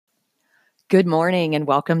Good morning and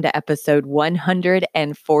welcome to episode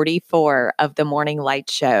 144 of the Morning Light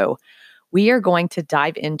Show. We are going to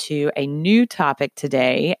dive into a new topic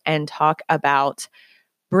today and talk about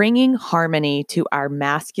bringing harmony to our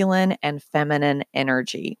masculine and feminine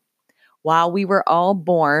energy. While we were all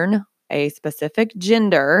born a specific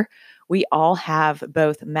gender, we all have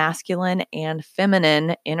both masculine and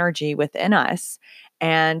feminine energy within us.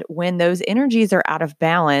 And when those energies are out of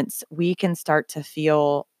balance, we can start to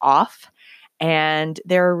feel off. And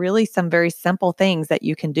there are really some very simple things that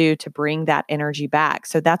you can do to bring that energy back.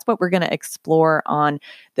 So that's what we're going to explore on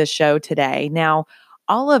the show today. Now,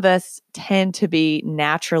 all of us tend to be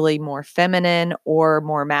naturally more feminine or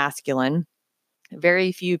more masculine.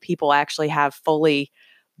 Very few people actually have fully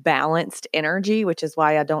balanced energy, which is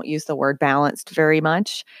why I don't use the word balanced very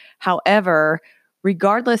much. However,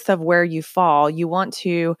 regardless of where you fall, you want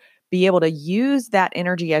to be able to use that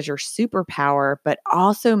energy as your superpower, but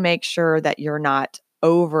also make sure that you're not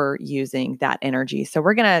overusing that energy. So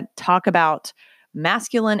we're going to talk about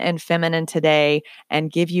masculine and feminine today and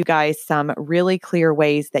give you guys some really clear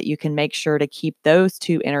ways that you can make sure to keep those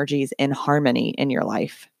two energies in harmony in your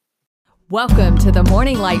life. Welcome to the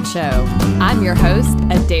Morning Light Show. I'm your host,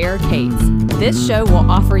 Adair Cates. This show will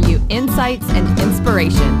offer you insights and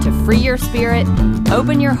inspiration to free your spirit,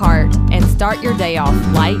 open your heart, and start your day off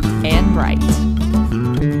light and bright.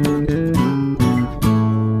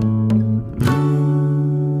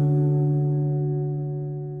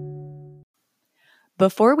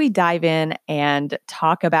 Before we dive in and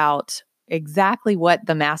talk about exactly what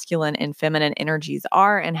the masculine and feminine energies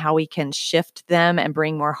are and how we can shift them and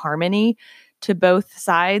bring more harmony to both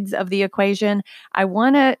sides of the equation, I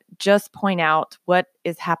want to just point out what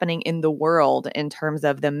is happening in the world in terms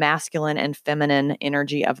of the masculine and feminine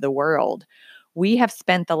energy of the world. We have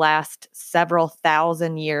spent the last several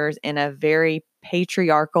thousand years in a very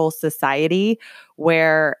patriarchal society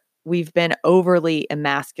where we've been overly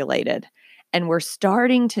emasculated. And we're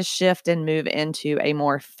starting to shift and move into a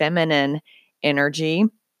more feminine energy.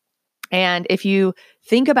 And if you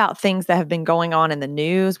think about things that have been going on in the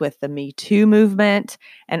news with the Me Too movement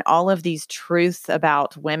and all of these truths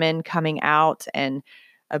about women coming out and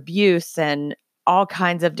abuse and all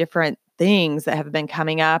kinds of different things that have been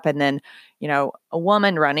coming up, and then, a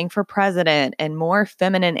woman running for president and more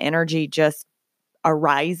feminine energy just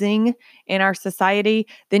arising in our society,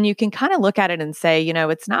 then you can kind of look at it and say,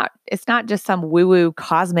 it's not just some woo-woo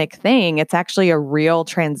cosmic thing. It's actually a real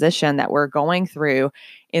transition that we're going through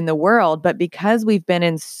in the world. But because we've been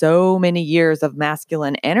in so many years of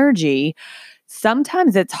masculine energy,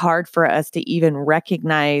 sometimes it's hard for us to even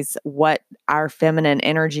recognize what our feminine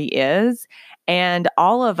energy is. And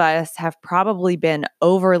all of us have probably been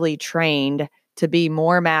overly trained to be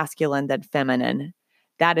more masculine than feminine.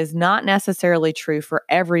 That is not necessarily true for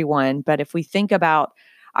everyone, but if we think about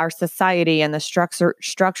our society and the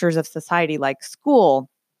structures of society like school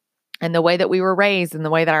and the way that we were raised and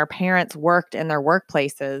the way that our parents worked in their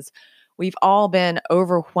workplaces, we've all been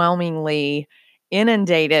overwhelmingly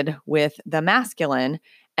inundated with the masculine.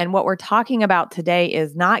 And what we're talking about today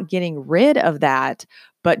is not getting rid of that,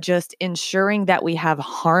 but just ensuring that we have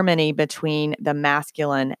harmony between the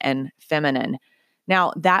masculine and feminine.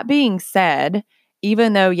 Now, that being said,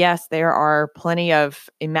 even though, yes, there are plenty of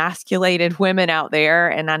emasculated women out there,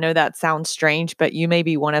 and I know that sounds strange, but you may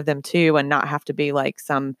be one of them too and not have to be like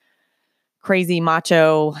some crazy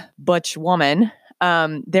macho butch woman.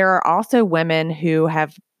 There are also women who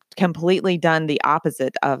have completely done the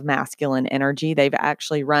opposite of masculine energy. They've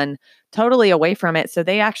actually run totally away from it. So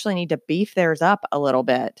they actually need to beef theirs up a little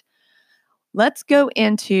bit. Let's go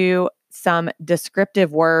into some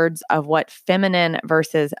descriptive words of what feminine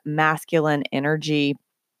versus masculine energy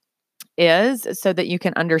is so that you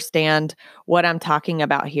can understand what I'm talking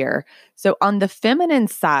about here. So on the feminine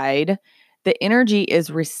side, the energy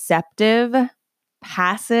is receptive,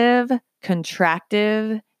 passive,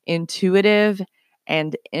 contractive, intuitive,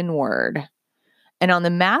 and inward. And on the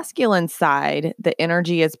masculine side, the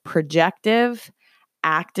energy is projective,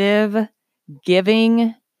 active,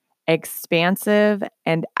 giving, expansive,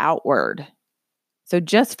 and outward. So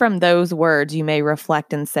just from those words, you may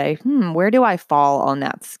reflect and say, where do I fall on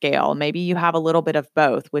that scale? Maybe you have a little bit of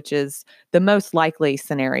both, which is the most likely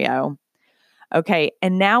scenario. Okay,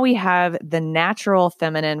 and now we have the natural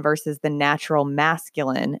feminine versus the natural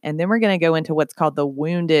masculine. And then we're going to go into what's called the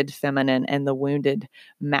wounded feminine and the wounded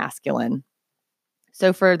masculine.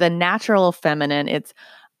 So for the natural feminine, it's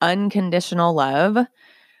unconditional love,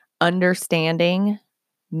 understanding,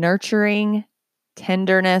 nurturing,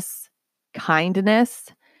 tenderness, kindness,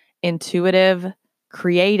 intuitive,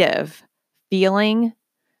 creative, feeling,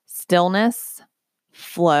 stillness,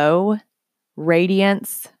 flow,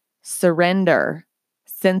 radiance, surrender,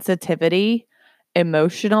 sensitivity,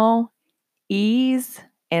 emotional, ease,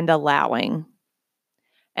 and allowing.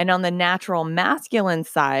 And on the natural masculine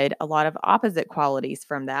side, a lot of opposite qualities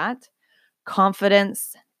from that: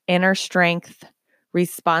 confidence, inner strength,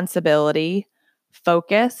 responsibility,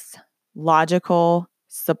 focus, logical,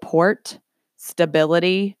 support,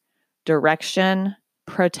 stability, direction,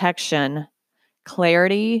 protection,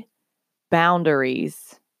 clarity,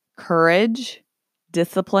 boundaries, courage,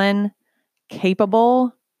 discipline,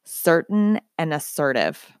 capable, certain, and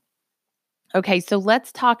assertive. Okay, so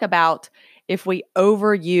let's talk about if we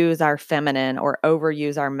overuse our feminine or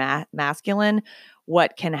overuse our masculine,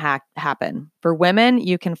 what can happen. For women,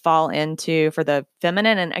 you can fall into, for the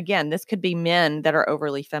feminine, and again, this could be men that are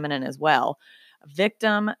overly feminine as well: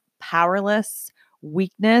 victim, powerless,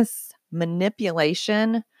 weakness,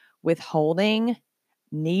 manipulation, withholding,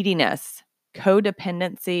 neediness,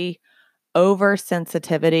 codependency,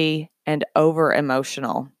 oversensitivity, and over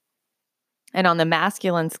emotional. And on the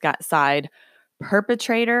masculine side,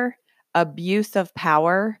 perpetrator, abuse of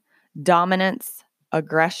power, dominance,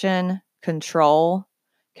 aggression, control,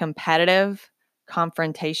 competitive,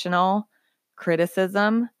 confrontational,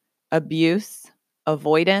 criticism, abuse,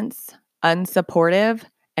 avoidance, unsupportive,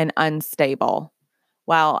 and unstable.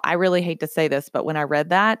 Wow, I really hate to say this, but when I read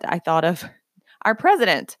that, I thought of our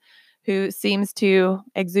president, who seems to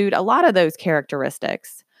exude a lot of those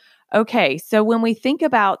characteristics. Okay, so when we think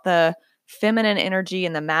about the feminine energy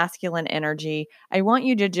and the masculine energy, I want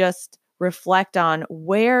you to just reflect on,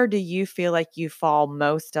 where do you feel like you fall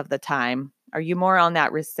most of the time? Are you more on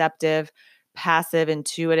that receptive, passive,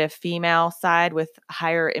 intuitive female side with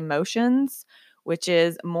higher emotions, which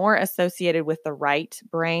is more associated with the right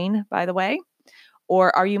brain, by the way?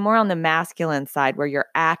 Or are you more on the masculine side where you're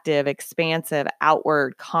active, expansive,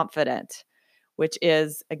 outward, confident, which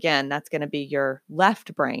is, again, that's going to be your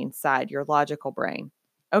left brain side, your logical brain.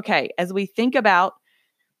 Okay, as we think about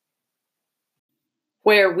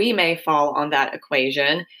where we may fall on that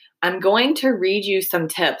equation, I'm going to read you some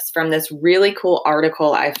tips from this really cool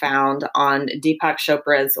article I found on Deepak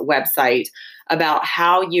Chopra's website about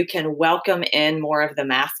how you can welcome in more of the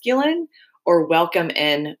masculine or welcome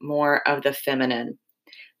in more of the feminine.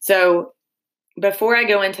 So before I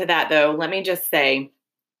go into that, though, let me just say,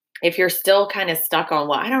 if you're still kind of stuck on,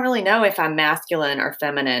 well, I don't really know if I'm masculine or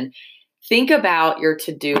feminine, think about your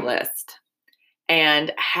to-do list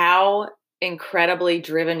and how incredibly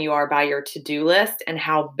driven you are by your to-do list and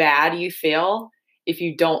how bad you feel if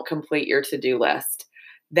you don't complete your to-do list.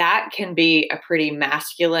 That can be a pretty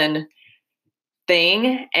masculine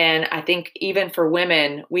thing. And I think even for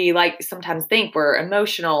women, we like sometimes think we're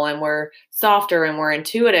emotional and we're softer and we're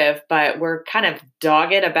intuitive, but we're kind of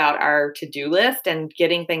dogged about our to-do list and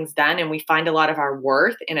getting things done. And we find a lot of our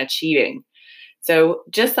worth in achieving. So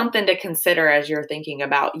just something to consider as you're thinking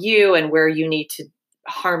about you and where you need to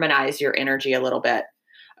harmonize your energy a little bit.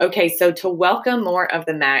 Okay, so to welcome more of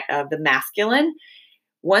the masculine,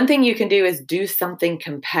 one thing you can do is do something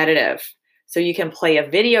competitive. So you can play a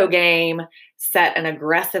video game, set an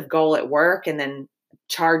aggressive goal at work, and then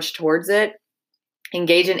charge towards it.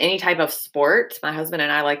 Engage in any type of sport. My husband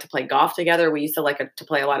and I like to play golf together. We used to to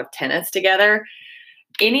play a lot of tennis together.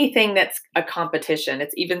 Anything that's a competition.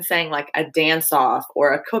 It's even saying like a dance off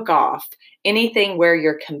or a cook off. Anything where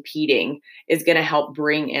you're competing is going to help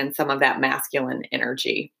bring in some of that masculine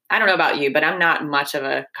energy. I don't know about you, but I'm not much of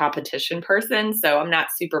a competition person, so I'm not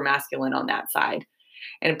super masculine on that side,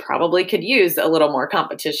 and probably could use a little more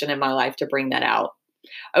competition in my life to bring that out.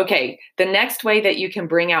 Okay, the next way that you can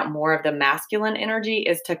bring out more of the masculine energy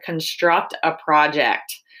is to construct a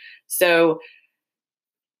project. So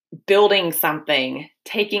building something,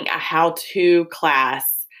 taking a how-to class,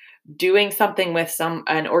 doing something with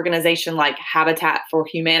an organization like Habitat for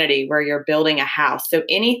Humanity where you're building a house. So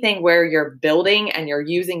anything where you're building and you're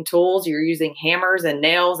using tools, you're using hammers and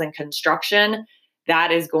nails and construction,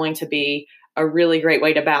 that is going to be a really great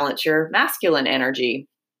way to balance your masculine energy.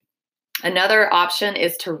 Another option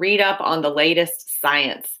is to read up on the latest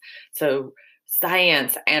science. So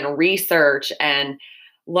science and research and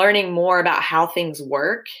learning more about how things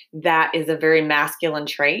work, that is a very masculine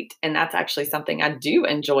trait. And that's actually something I do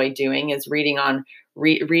enjoy doing, is reading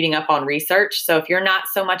up on research. So if you're not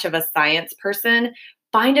so much of a science person,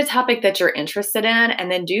 find a topic that you're interested in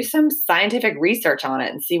and then do some scientific research on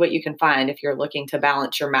it and see what you can find if you're looking to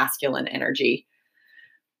balance your masculine energy.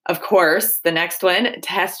 Of course, the next one,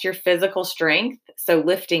 test your physical strength. So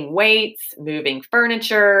lifting weights, moving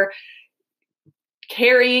furniture,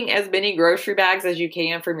 carrying as many grocery bags as you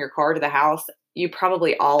can from your car to the house. You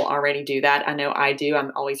probably all already do that. I know I do.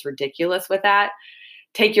 I'm always ridiculous with that.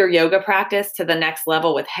 take your yoga practice to the next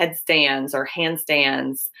level with headstands or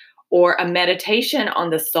handstands, or a meditation on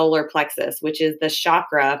the solar plexus, which is the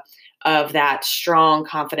chakra of that strong,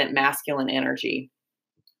 confident, masculine energy.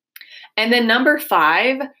 And then number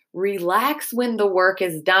 5, relax when the work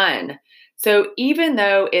is done. So even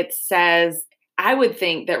though it says, I would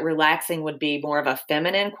think that relaxing would be more of a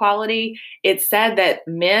feminine quality, it said that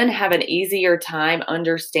men have an easier time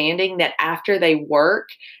understanding that after they work,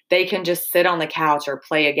 they can just sit on the couch or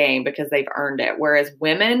play a game because they've earned it. Whereas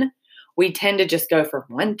women, we tend to just go from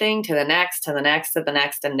one thing to the next, to the next, to the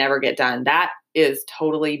next, and never get done. That is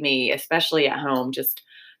totally me, especially at home, just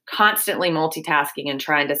constantly multitasking and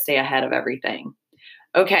trying to stay ahead of everything.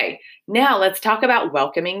 Okay, now let's talk about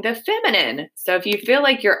welcoming the feminine. So if you feel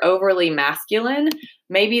like you're overly masculine,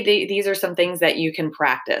 maybe these are some things that you can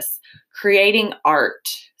practice. Creating art.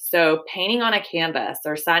 So painting on a canvas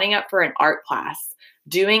or signing up for an art class,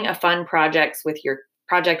 doing a fun project with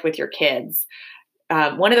your kids.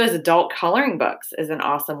 One of those adult coloring books is an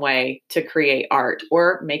awesome way to create art,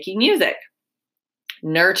 or making music.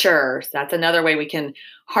 Nurture. So that's another way we can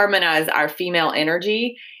harmonize our female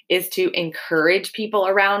energy, is to encourage people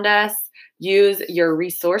around us. Use your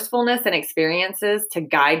resourcefulness and experiences to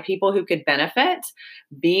guide people who could benefit.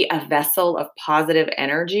 Be a vessel of positive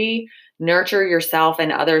energy. Nurture yourself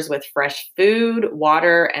and others with fresh food,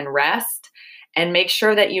 water, and rest. And make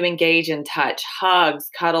sure that you engage in touch, hugs,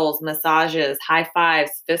 cuddles, massages, high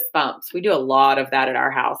fives, fist bumps. We do a lot of that at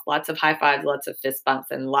our house. Lots of high fives, lots of fist bumps,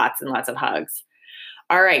 and lots of hugs.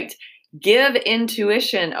 All right, give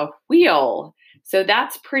intuition a wheel. So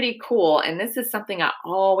that's pretty cool. And this is something I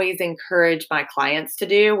always encourage my clients to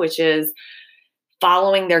do, which is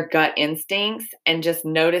following their gut instincts and just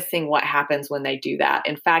noticing what happens when they do that.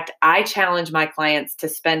 In fact, I challenge my clients to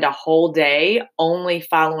spend a whole day only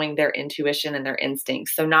following their intuition and their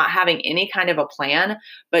instincts. So not having any kind of a plan,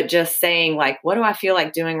 but just saying like, what do I feel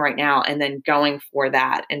like doing right now? And then going for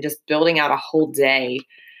that and just building out a whole day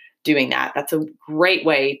doing that. That's a great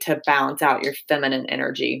way to balance out your feminine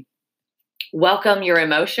energy. Welcome your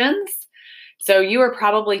emotions. So you were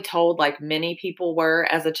probably told, like many people were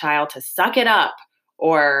as a child, to suck it up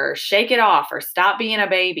or shake it off or stop being a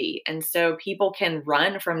baby. And so people can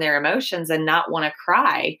run from their emotions and not want to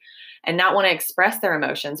cry and not want to express their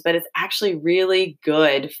emotions. But it's actually really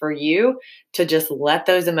good for you to just let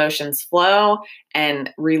those emotions flow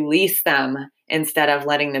and release them instead of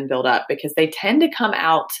letting them build up, because they tend to come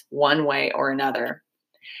out one way or another.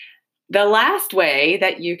 The last way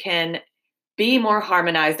that you can be more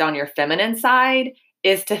harmonized on your feminine side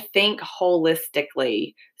is to think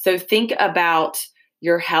holistically. So think about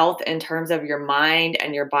your health in terms of your mind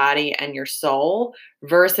and your body and your soul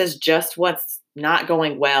versus just what's not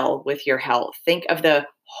going well with your health. Think of the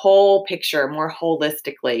whole picture more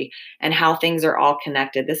holistically and how things are all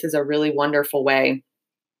connected. This is a really wonderful way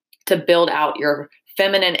to build out your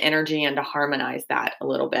feminine energy and to harmonize that a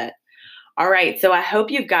little bit. All right, so I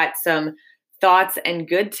hope you've got some thoughts and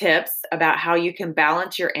good tips about how you can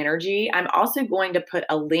balance your energy. I'm also going to put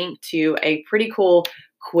a link to a pretty cool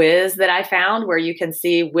quiz that I found where you can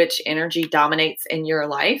see which energy dominates in your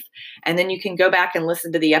life. And then you can go back and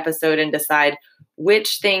listen to the episode and decide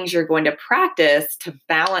which things you're going to practice to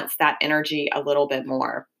balance that energy a little bit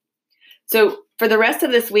more. So for the rest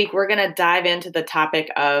of this week, we're going to dive into the topic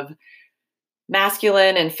of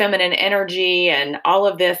masculine and feminine energy. And all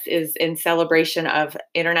of this is in celebration of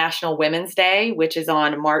International Women's Day, which is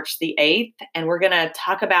on March the 8th. And we're going to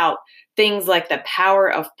talk about things like the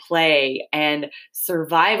power of play and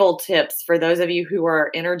survival tips for those of you who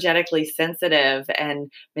are energetically sensitive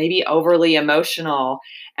and maybe overly emotional.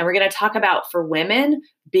 And we're going to talk about, for women,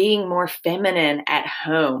 being more feminine at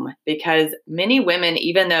home, because many women,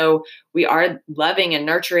 even though we are loving and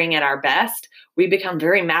nurturing at our best, we become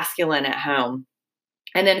very masculine at home.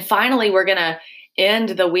 And then finally, we're going to end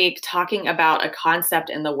the week talking about a concept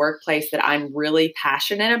in the workplace that I'm really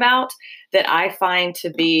passionate about, that I find to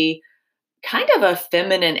be kind of a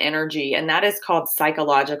feminine energy, and that is called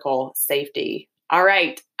psychological safety. All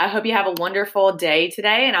right. I hope you have a wonderful day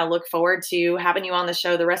today, and I look forward to having you on the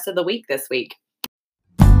show the rest of the week this week.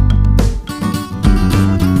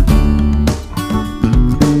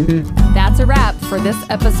 That's a wrap for this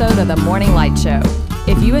episode of the Morning Light Show.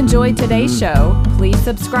 If you enjoyed today's show, please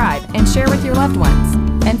subscribe and share with your loved ones.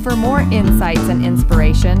 And for more insights and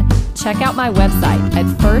inspiration, check out my website at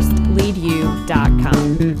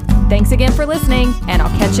firstleadyou.com. Thanks again for listening, and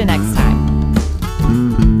I'll catch you next time.